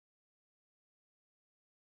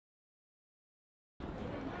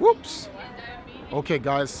Whoops. Okay,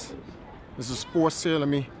 guys. This is Force here. Let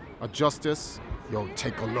me adjust this. Yo,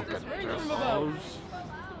 take a look at this.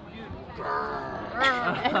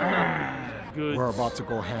 Good. We're about to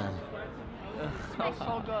go ham. Smells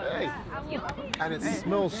so good. Hey. And it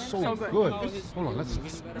smells so good. Hold on, let's.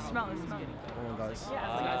 It smells. Hold on, guys.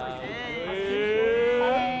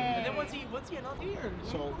 And then what's he not here?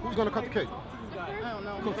 So, who's gonna cut the cake? I don't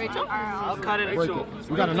know. Rachel? I'll cut it. Break it.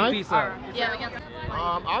 We got a knife? Yeah, we got that.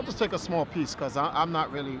 I'll just take a small piece because I'm not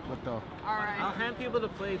really with the. Alright. I'll hand people the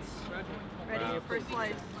plates. Ready? First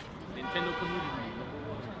slice. Nintendo community.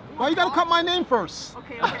 Why you gotta cut my name first?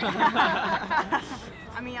 Okay.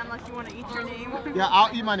 I mean, unless you want to eat your name. Yeah,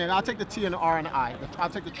 I'll eat my name. I'll take the T and the R and the I. I'll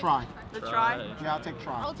take the try. The try. Yeah, I'll take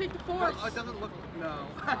try. I'll take the force. It doesn't look. No.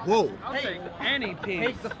 Whoa. I'll take any piece.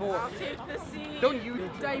 Take the fork. I'll take the C. Don't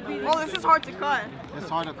use Diabetes. Oh, this is hard to cut. It's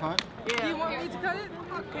hard to cut. Yeah. Do you want me to cut it?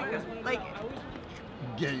 Like,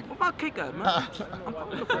 Gabe. What about Kika, man?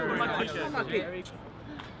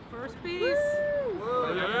 first piece.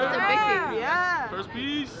 That's a big piece. Yeah. First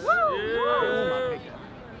piece. Woo.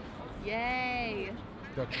 Yay.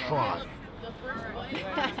 The try.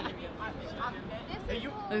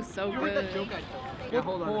 It was so good. Yeah,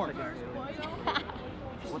 hold on.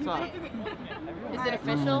 What's up? Is it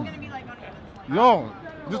official? Yo,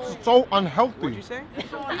 this is so unhealthy. What'd you say? It's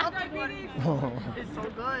so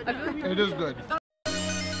good. It is good.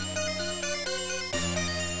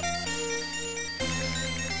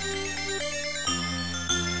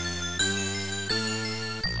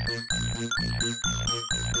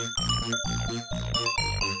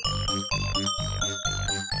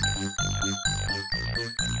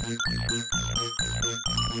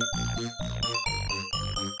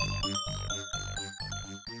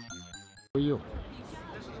 Who are you?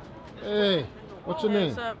 Hey, what's your name?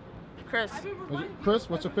 What's up? Chris. Chris,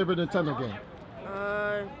 what's your favorite Nintendo game?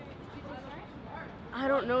 I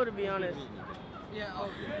don't know, to be honest.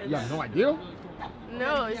 Yeah, no idea?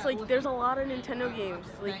 No, it's like there's a lot of Nintendo games.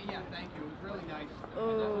 Like,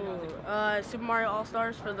 Super Mario All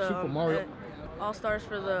Stars for the Super Mario. All Stars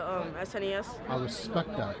for the SNES. I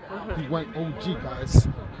respect that. He went OG, guys.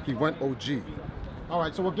 He went OG. All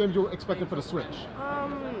right, so what games you expecting for the Switch?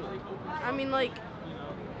 I mean, like,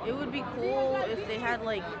 it would be cool if they had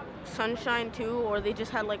like Sunshine 2, or they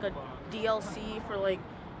just had like a DLC for like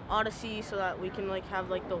Odyssey, so that we can like have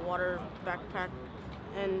like the water backpack,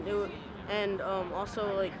 and it would, and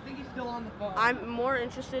also like I'm more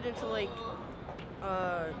interested into like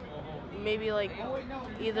maybe like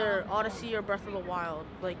either Odyssey or Breath of the Wild.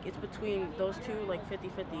 Like it's between those two, like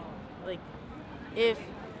 50-50. Like if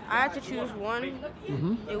I had to choose one,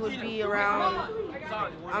 it would be around,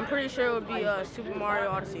 I'm pretty sure it would be Super Mario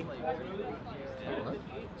Odyssey. All right.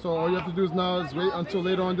 So all you have to do is now is wait until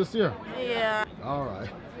later on this year. Yeah. All right.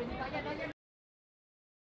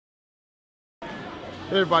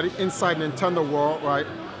 Hey everybody, inside Nintendo World, right?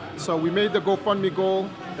 So we made the GoFundMe goal.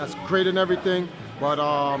 That's great and everything, but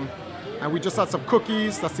and we just had some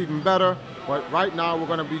cookies. That's even better. But right now we're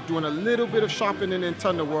gonna be doing a little bit of shopping in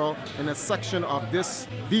Nintendo World in a section of this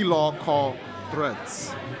vlog called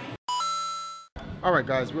Threads. All right,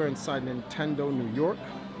 guys, we're inside Nintendo New York,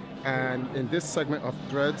 and in this segment of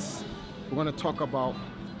Threads, we're gonna talk about,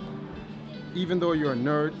 even though you're a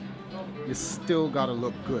nerd, you still gotta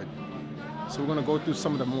look good. So we're gonna go through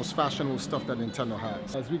some of the most fashionable stuff that Nintendo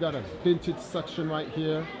has. As we got a vintage section right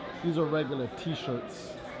here. These are regular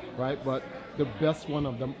t-shirts, right? But the best one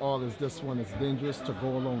of them all is this one. It's dangerous to go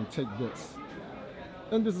alone. Take this.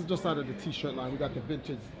 And this is just out of the t-shirt line. We got the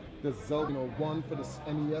vintage, the Zelda, one for the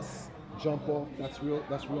NES jump off. That's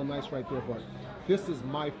real nice right there. But this is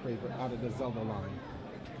my favorite out of the Zelda line.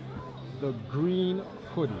 The green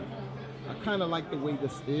hoodie. I kind of like the way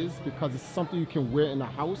this is because it's something you can wear in the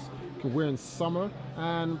house, you can wear in summer,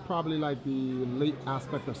 and probably like the late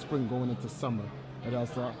aspect of spring going into summer. It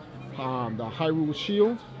has the Hyrule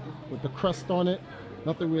shield with the crest on it.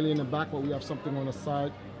 Nothing really in the back, but we have something on the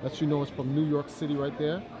side that you know is from New York City right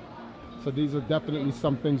there. So these are definitely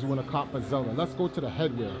some things you want to cop for Zelda. Let's go to the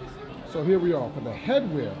headwear. So here we are for the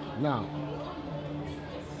headwear. Now,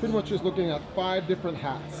 pretty much just looking at 5 different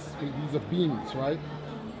hats. These are beanies, right?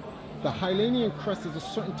 The Hylian crest is a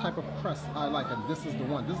certain type of crest I like, and this is the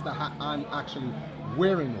one. This is the hat I'm actually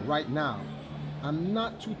wearing right now. I'm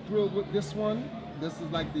not too thrilled with this one. This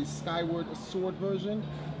is like the Skyward Sword version,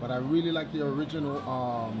 but I really like the original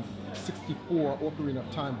 64 Ocarina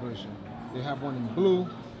of Time version. They have one in blue.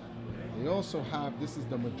 They also have, this is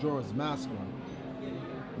the Majora's Mask one.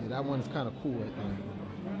 Yeah, that one is kind of cool right there.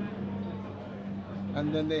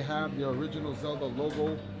 And then they have the original Zelda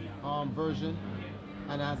logo version,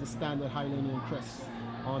 and it has a standard Hylian crest.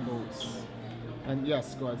 on those. And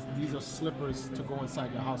yes, guys, these are slippers to go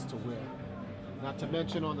inside your house to wear. Not to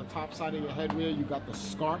mention on the top side of your headwear, you got the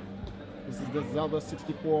scarf. This is the Zelda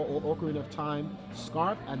 64 or Ocarina of Time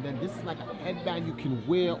scarf. And then this is like a headband you can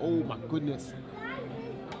wear. Oh my goodness.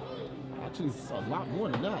 Actually, it's a lot more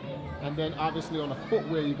than that. And then obviously on the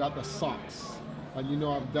footwear, you got the socks. And you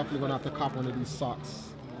know I'm definitely gonna have to cop one of these socks.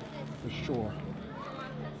 For sure.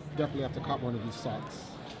 Definitely have to cop one of these socks.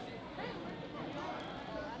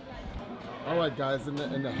 All right, guys, in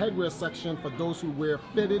the headwear section, for those who wear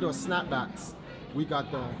fitted or snapbacks, we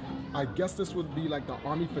got the, I guess this would be like the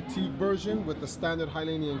Army Fatigue version with the standard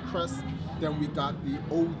Hylian crest. Then we got the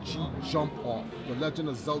OG Jump Off, the Legend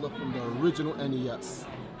of Zelda from the original NES.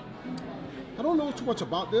 I don't know too much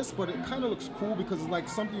about this, but it kind of looks cool because it's like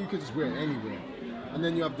something you could just wear anywhere. And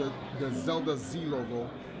then you have the Zelda Z logo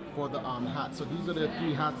for the hat. So these are the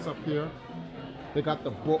 3 hats up here. They got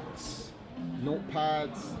the books,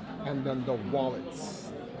 notepads, and then the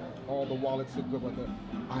wallets. All the wallets look good with it.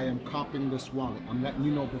 I am copying this wallet. I'm letting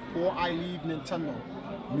you know before I leave Nintendo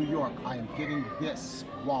New York, I am getting this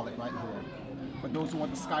wallet right here. For those who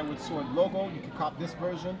want the Skyward Sword logo, you can cop this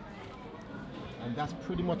version. And that's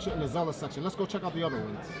pretty much it in the Zelda section. Let's go check out the other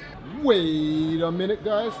ones. Wait a minute,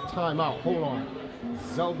 guys. Time out. Hold on.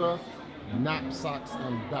 Zelda knapsacks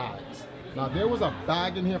and bags. Now there was a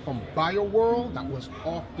bag in here from BioWorld that was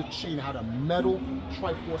off the chain. It had a metal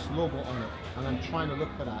Triforce logo on it, and I'm trying to look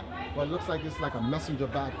for that. But it looks like it's like a messenger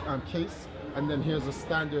bag case. And then here's a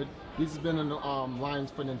standard. These have been in the lines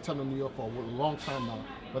for Nintendo New York for a long time now.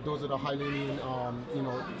 But those are the Hylian, you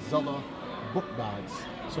know, Zelda book bags.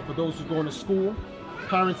 So for those who are going to school,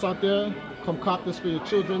 parents out there, come cop this for your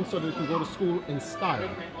children so they can go to school in style.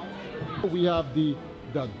 We have the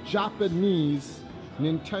Japanese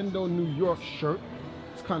Nintendo New York shirt.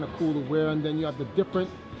 It's kind of cool to wear. And then you have the different,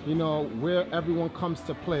 you know, where everyone comes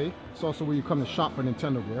to play. It's also where you come to shop for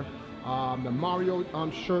Nintendo gear. The Mario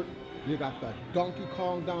shirt. You got the Donkey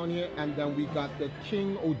Kong down here. And then we got the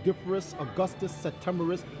King Odiferous, Augustus,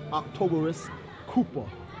 Septemberus, Octoberus, Koopa.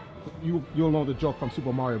 You'll know the joke from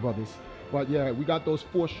Super Mario Brothers. But yeah, we got those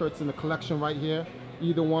 4 shirts in the collection right here.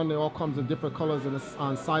 Either one, they all comes in different colors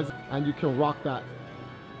and sizes, and you can rock that.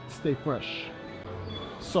 Stay fresh.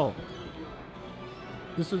 So,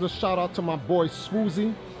 this is a shout out to my boy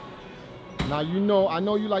Swoozy. Now you know, I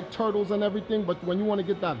know you like turtles and everything, but when you want to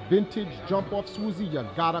get that vintage jump off Swoozy, you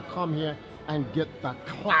gotta come here and get the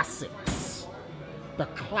classics. The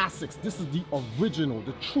classics. This is the original,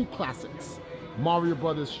 the true classics. Mario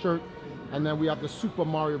Brothers shirt, and then we have the Super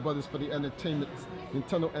Mario Brothers for the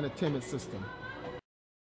Nintendo Entertainment System.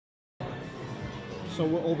 So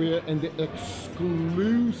we're over here in the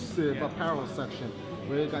exclusive apparel section,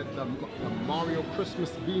 where you got the Mario Christmas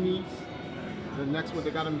beanies. The next one,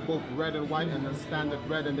 they got them both red and white, and then standard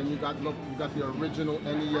red, and then you got, look, you got the original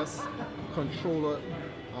NES controller.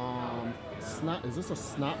 Is this a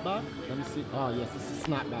snapback? Let me see. Oh yes, it's a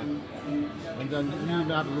snapback. And then we even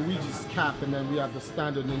have Luigi's cap, and then we have the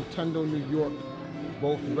standard Nintendo New York,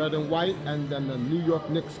 both red and white, and then the New York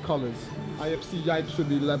Knicks colors. IFC Yipes should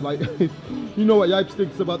be led like, you know what Yipes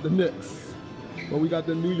thinks about the Knicks. But we got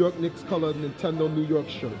the New York Knicks color Nintendo New York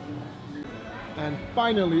shirt. And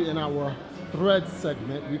finally, in our thread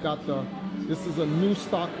segment, we got this is a new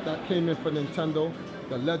stock that came in for Nintendo,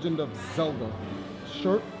 the Legend of Zelda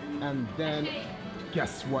shirt. And then,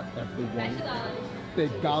 guess what, everyone? They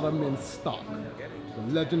got them in stock. The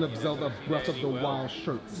Legend of Zelda Breath of the Wild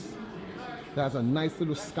shirts. That has a nice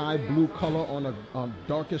little sky blue color on a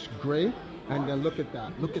darkish gray. And then look at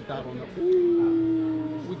that. Look at that on the...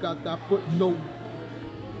 Ooh, we got that footnote.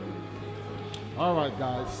 All right,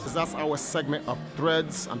 guys. That's our segment of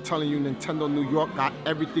threads. I'm telling you, Nintendo New York got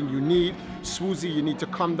everything you need. Swoozy, you need to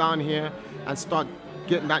come down here and start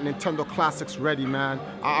getting that Nintendo classics ready, man.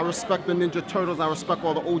 I respect the Ninja Turtles. I respect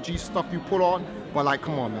all the OG stuff you put on. But like,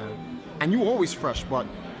 come on, man. And you always fresh, but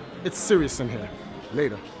it's serious in here.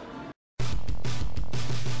 Later.